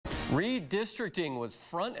Redistricting was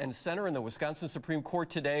front and center in the Wisconsin Supreme Court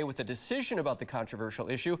today with a decision about the controversial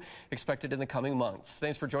issue expected in the coming months.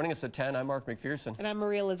 Thanks for joining us at 10. I'm Mark McPherson. And I'm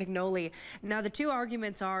Maria Lizignoli. Now, the two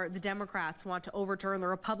arguments are the Democrats want to overturn the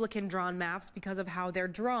Republican-drawn maps because of how they're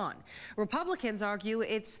drawn. Republicans argue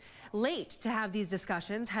it's late to have these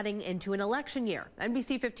discussions heading into an election year.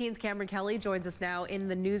 NBC 15's Cameron Kelly joins us now in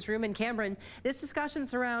the newsroom. And Cameron, this discussion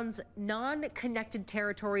surrounds non-connected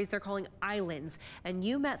territories they're calling islands. And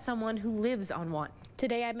you met someone who lives on one.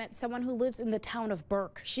 Today I met someone who lives in the town of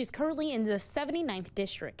Burke. She's currently in the 79th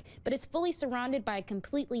district, but is fully surrounded by a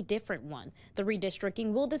completely different one. The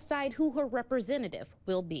redistricting will decide who her representative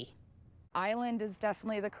will be. Island is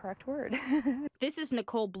definitely the correct word. This is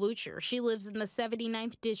Nicole Blucher. She lives in the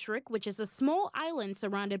 79th district, which is a small island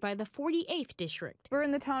surrounded by the 48th district. We're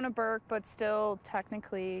in the town of Burke, but still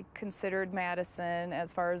technically considered Madison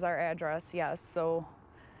as far as our address, yes. So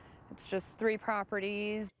it's just 3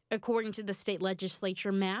 properties. According to the state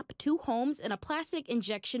legislature map, 2 homes and a plastic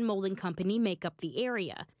injection molding company make up the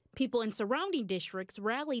area. People in surrounding districts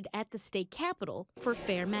rallied at the state capitol for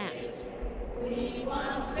fair maps. We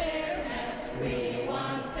want fair maps, we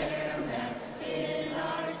want fair maps in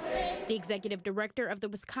our state. The executive director of the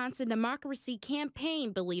Wisconsin Democracy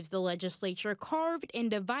Campaign believes the legislature carved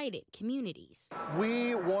and divided communities.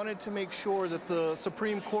 We wanted to make sure that the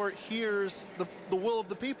Supreme Court hears the will of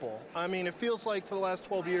the people. I mean, it feels like for the last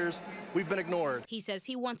 12 years, we've been ignored. He says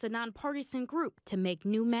he wants a nonpartisan group to make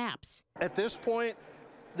new maps. At this point,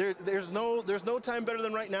 there's no time better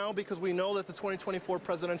than right now because we know that the 2024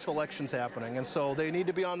 presidential election's happening, and so they need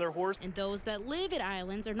to be on their horse. And those that live at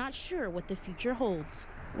islands are not sure what the future holds.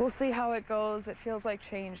 We'll see how it goes. It feels like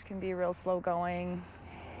change can be real slow going,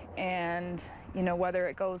 and whether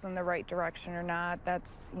it goes in the right direction or not,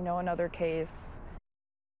 that's another case.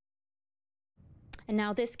 And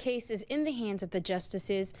now this case is in the hands of the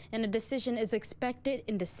justices, and a decision is expected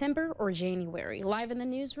in December or January. Live in the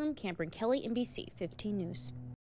newsroom, Cameron Kelly, NBC 15 News.